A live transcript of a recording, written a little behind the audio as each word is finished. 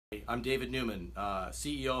I'm David Newman,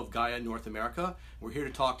 CEO of Gaia North America. We're here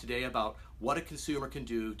to talk today about what a consumer can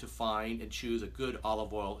do to find and choose a good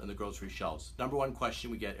olive oil in the grocery shelves. Number one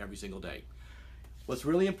question we get every single day. What's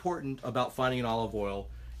really important about finding an olive oil,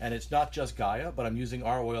 and it's not just Gaia, but I'm using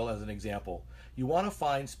our oil as an example. You want to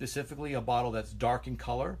find specifically a bottle that's dark in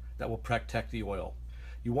color that will protect the oil.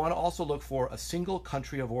 You want to also look for a single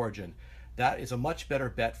country of origin. That is a much better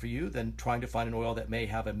bet for you than trying to find an oil that may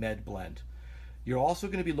have a med blend. You're also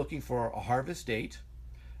going to be looking for a harvest date.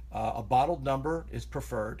 A bottled number is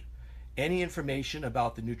preferred. Any information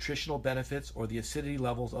about the nutritional benefits or the acidity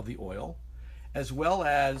levels of the oil, as well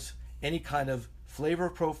as any kind of flavor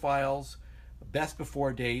profiles, best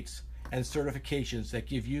before dates, and certifications that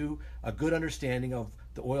give you a good understanding of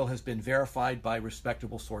the oil has been verified by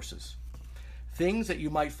respectable sources. Things that you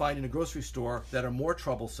might find in a grocery store that are more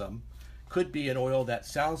troublesome could be an oil that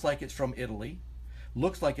sounds like it's from Italy,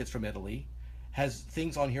 looks like it's from Italy, has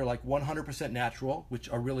things on here like 100% natural, which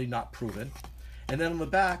are really not proven. And then on the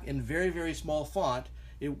back, in very, very small font,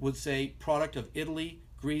 it would say product of Italy,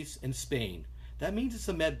 Greece, and Spain. That means it's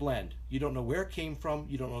a med blend. You don't know where it came from.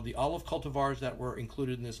 You don't know the olive cultivars that were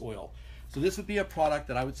included in this oil. So this would be a product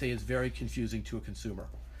that I would say is very confusing to a consumer.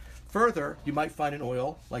 Further, you might find an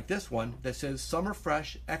oil like this one that says Summer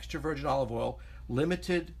Fresh Extra Virgin Olive Oil,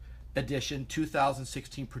 limited edition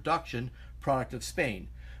 2016 production, product of Spain.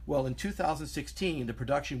 Well, in 2016, the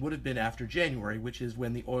production would have been after January, which is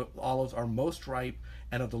when the olives are most ripe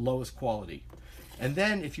and of the lowest quality. And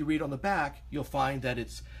then if you read on the back, you'll find that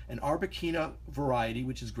it's an Arbequina variety,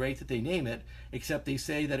 which is great that they name it, except they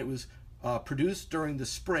say that it was produced during the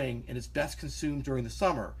spring and it's best consumed during the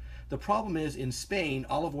summer. The problem is in Spain,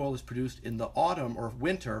 olive oil is produced in the autumn or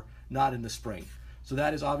winter, not in the spring. So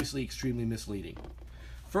that is obviously extremely misleading.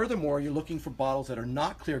 Furthermore, you're looking for bottles that are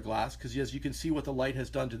not clear glass, because as you can see what the light has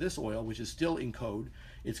done to this oil, which is still in code,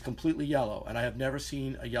 it's completely yellow, and I have never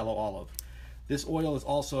seen a yellow olive. This oil is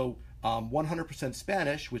also 100%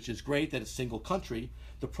 Spanish, which is great that it's single country.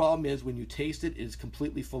 The problem is when you taste it, it is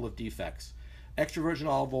completely full of defects. Extra virgin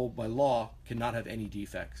olive oil by law cannot have any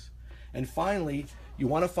defects. And finally, you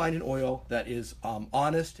want to find an oil that is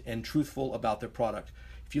honest and truthful about their product.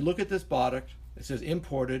 If you look at this product, it says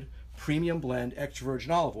imported, premium blend, extra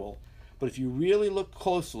virgin olive oil. But if you really look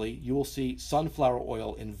closely, you will see sunflower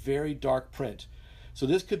oil in very dark print. So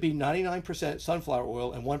this could be 99% sunflower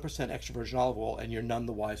oil and 1% extra virgin olive oil, and you're none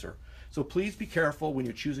the wiser. So please be careful when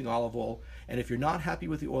you're choosing olive oil, and if you're not happy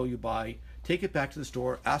with the oil you buy, take it back to the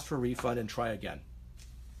store, ask for a refund, and try again.